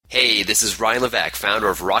Hey, this is Ryan Levesque, founder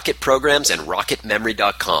of Rocket Programs and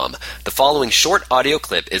RocketMemory.com. The following short audio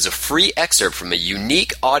clip is a free excerpt from a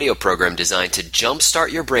unique audio program designed to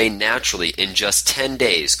jumpstart your brain naturally in just 10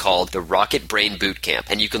 days called the Rocket Brain Bootcamp.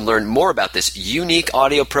 And you can learn more about this unique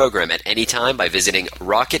audio program at any time by visiting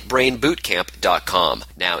RocketBrainBootcamp.com.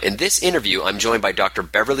 Now, in this interview, I'm joined by Dr.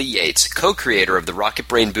 Beverly Yates, co-creator of the Rocket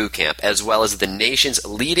Brain Bootcamp, as well as the nation's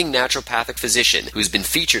leading naturopathic physician who's been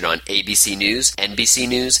featured on ABC News, NBC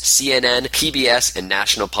News, CNN, PBS, and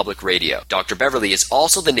National Public Radio. Dr. Beverly is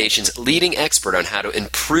also the nation's leading expert on how to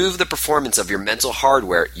improve the performance of your mental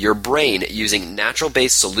hardware, your brain, using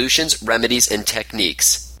natural-based solutions, remedies, and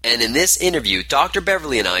techniques. And in this interview, Dr.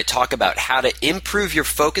 Beverly and I talk about how to improve your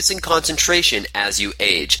focus and concentration as you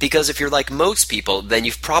age. Because if you're like most people, then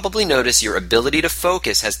you've probably noticed your ability to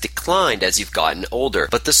focus has declined as you've gotten older.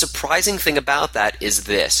 But the surprising thing about that is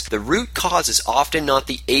this. The root cause is often not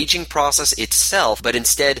the aging process itself, but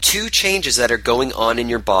instead two changes that are going on in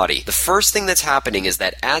your body. The first thing that's happening is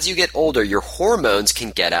that as you get older, your hormones can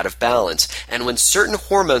get out of balance. And when certain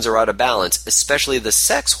hormones are out of balance, especially the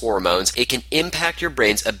sex hormones, it can impact your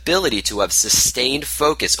brain's ability to have sustained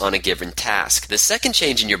focus on a given task. The second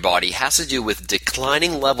change in your body has to do with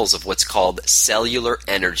declining levels of what's called cellular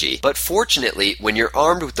energy. But fortunately, when you're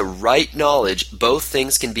armed with the right knowledge, both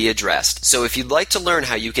things can be addressed. So if you'd like to learn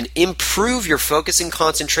how you can improve your focus and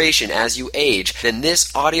concentration as you age, then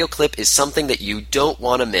this audio clip is something that you don't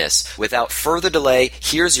want to miss. Without further delay,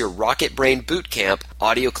 here's your Rocket Brain Bootcamp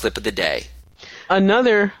audio clip of the day.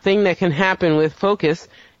 Another thing that can happen with focus,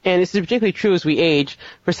 and it's particularly true as we age,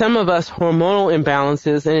 for some of us, hormonal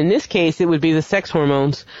imbalances, and in this case, it would be the sex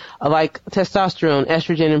hormones, like testosterone,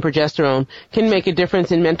 estrogen, and progesterone, can make a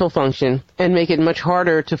difference in mental function and make it much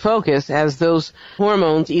harder to focus as those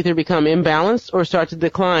hormones either become imbalanced or start to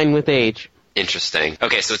decline with age. Interesting.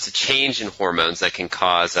 Okay, so it's a change in hormones that can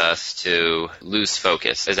cause us to lose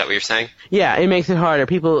focus. Is that what you're saying? Yeah, it makes it harder.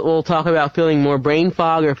 People will talk about feeling more brain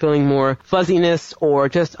fog or feeling more fuzziness or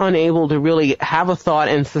just unable to really have a thought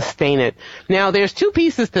and sustain it. Now, there's two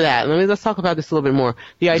pieces to that. Let's talk about this a little bit more.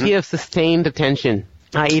 The idea of sustained attention,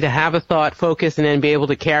 i.e. to have a thought, focus, and then be able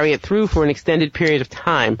to carry it through for an extended period of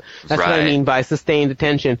time. That's what I mean by sustained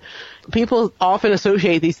attention. People often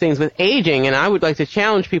associate these things with aging, and I would like to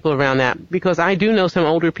challenge people around that because I do know some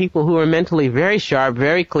older people who are mentally very sharp,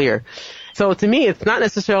 very clear. So to me, it's not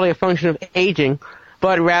necessarily a function of aging,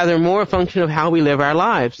 but rather more a function of how we live our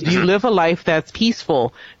lives. Do you live a life that's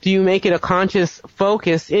peaceful? Do you make it a conscious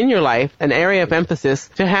focus in your life, an area of emphasis,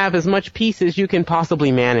 to have as much peace as you can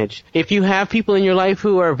possibly manage? If you have people in your life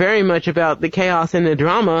who are very much about the chaos and the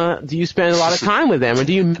drama, do you spend a lot of time with them? Or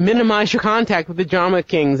do you minimize your contact with the drama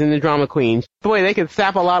kings and the drama queens? Boy, they could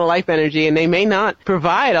sap a lot of life energy, and they may not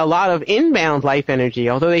provide a lot of inbound life energy,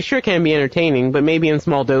 although they sure can be entertaining, but maybe in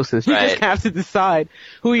small doses. You just have to decide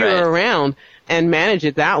who you're around and manage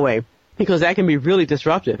it that way, because that can be really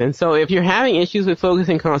disruptive. And so if you're having issues with focus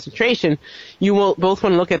and concentration, you will both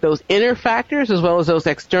want to look at those inner factors as well as those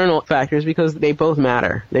external factors, because they both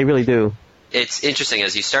matter. They really do. It's interesting.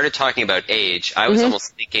 As you started talking about age, I was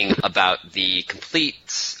almost thinking about the complete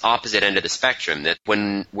opposite end of the spectrum, that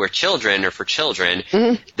when we're children or for children,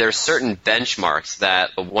 there are certain benchmarks that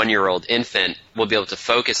a 1-year-old infant will be able to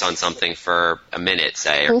focus on something for a minute,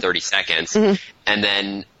 say, or 30 seconds, and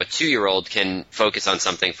then a 2-year-old can focus on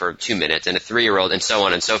something for 2 minutes, and a 3-year-old, and so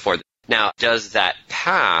on and so forth. Now, does that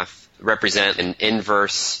path represent an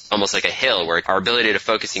inverse, almost like a hill, where our ability to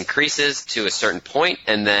focus increases to a certain point,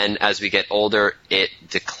 and then as we get older, it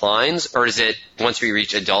declines? Or is it, once we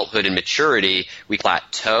reach adulthood and maturity, we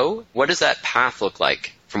plateau? What does that path look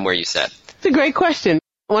like from where you sit? It's a great question.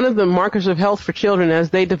 One of the markers of health for children as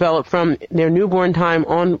they develop from their newborn time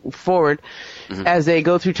on forward, as they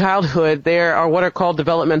go through childhood, there are what are called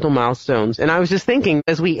developmental milestones. And I was just thinking,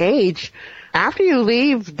 as we age, after you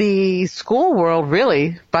leave the school world,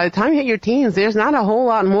 really, by the time you hit your teens, there's not a whole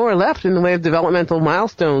lot more left in the way of developmental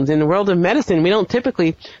milestones. In the world of medicine, we don't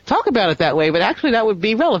typically talk about it that way, but actually that would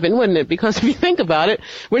be relevant, wouldn't it? Because if you think about it,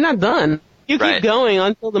 we're not done. You keep going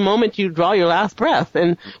until the moment you draw your last breath.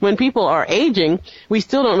 And when people are aging, we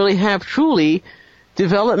still don't really have truly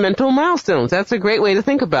developmental milestones. That's a great way to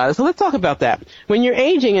think about it. So let's talk about that. When you're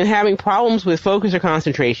aging and having problems with focus or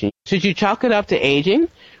concentration, should you chalk it up to aging?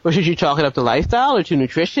 Or should you chalk it up to lifestyle, or to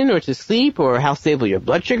nutrition, or to sleep, or how stable your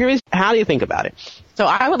blood sugar is? How do you think about it? So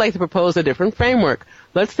I would like to propose a different framework.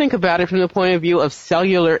 Let's think about it from the point of view of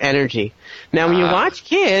cellular energy. Now, when you watch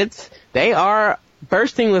kids, they are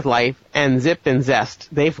bursting with life and zip and zest.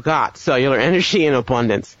 They've got cellular energy in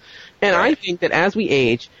abundance. And I think that as we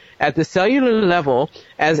age, at the cellular level,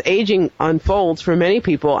 as aging unfolds for many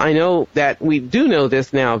people, I know that we do know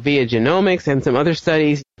this now via genomics and some other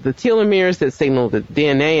studies, the telomeres that signal the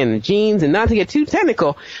DNA and the genes, and not to get too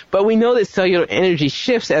technical, but we know that cellular energy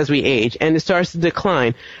shifts as we age and it starts to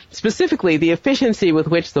decline. Specifically, the efficiency with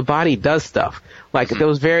which the body does stuff, like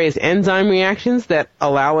those various enzyme reactions that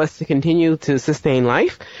allow us to continue to sustain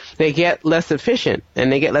life, they get less efficient,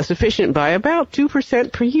 and they get less efficient by about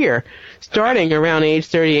 2% per year, starting around age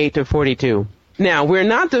 38 to 42. Now, we're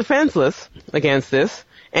not defenseless against this,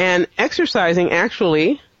 and exercising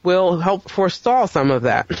actually will help forestall some of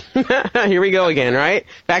that. Here we go again, right?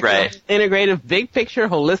 Back to the integrative, big picture,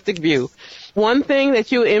 holistic view. One thing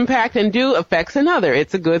that you impact and do affects another.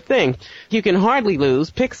 It's a good thing. You can hardly lose.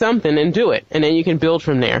 Pick something and do it, and then you can build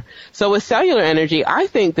from there. So with cellular energy, I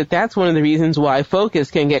think that that's one of the reasons why focus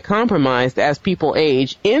can get compromised as people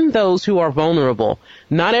age in those who are vulnerable.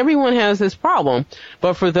 Not everyone has this problem,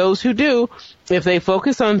 but for those who do, if they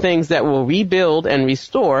focus on things that will rebuild and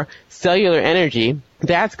restore cellular energy,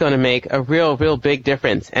 that's going to make a real big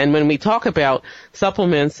difference. And when we talk about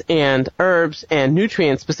supplements and herbs and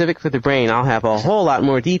nutrients specific for the brain, I'll have a whole lot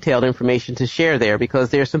more detailed information to share there because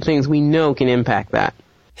there's some things we know can impact that.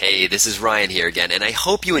 Hey, this is Ryan here again, and I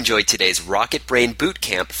hope you enjoyed today's Rocket Brain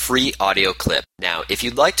Bootcamp free audio clip. Now, if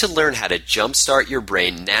you'd like to learn how to jumpstart your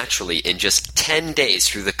brain naturally in just 10 days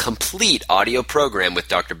through the complete audio program with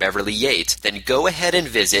Dr. Beverly Yates, then go ahead and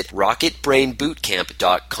visit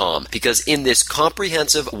rocketbrainbootcamp.com, because in this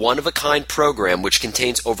comprehensive, one-of-a-kind program, which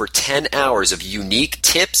contains over 10 hours of unique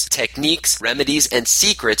tips, techniques, remedies, and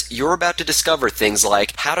secrets, you're about to discover things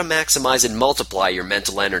like how to maximize and multiply your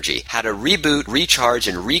mental energy, how to reboot, recharge,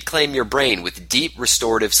 and reclaim your brain with deep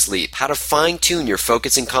restorative sleep, how to fine-tune your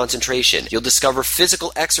focus and concentration. You'll discover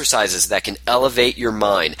physical exercises that can elevate your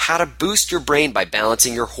mind, how to boost your brain by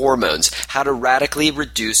balancing your hormones, how to radically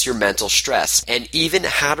reduce your mental stress, and even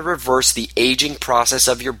how to reverse the aging process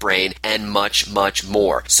of your brain, and much, much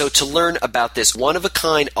more. So to learn about this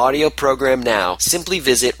one-of-a-kind audio program now, simply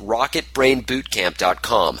visit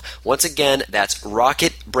rocketbrainbootcamp.com. Once again, that's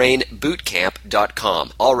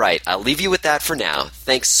rocketbrainbootcamp.com. All right, I'll leave you with that for now.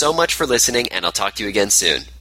 Thanks so much for listening, and I'll talk to you again soon.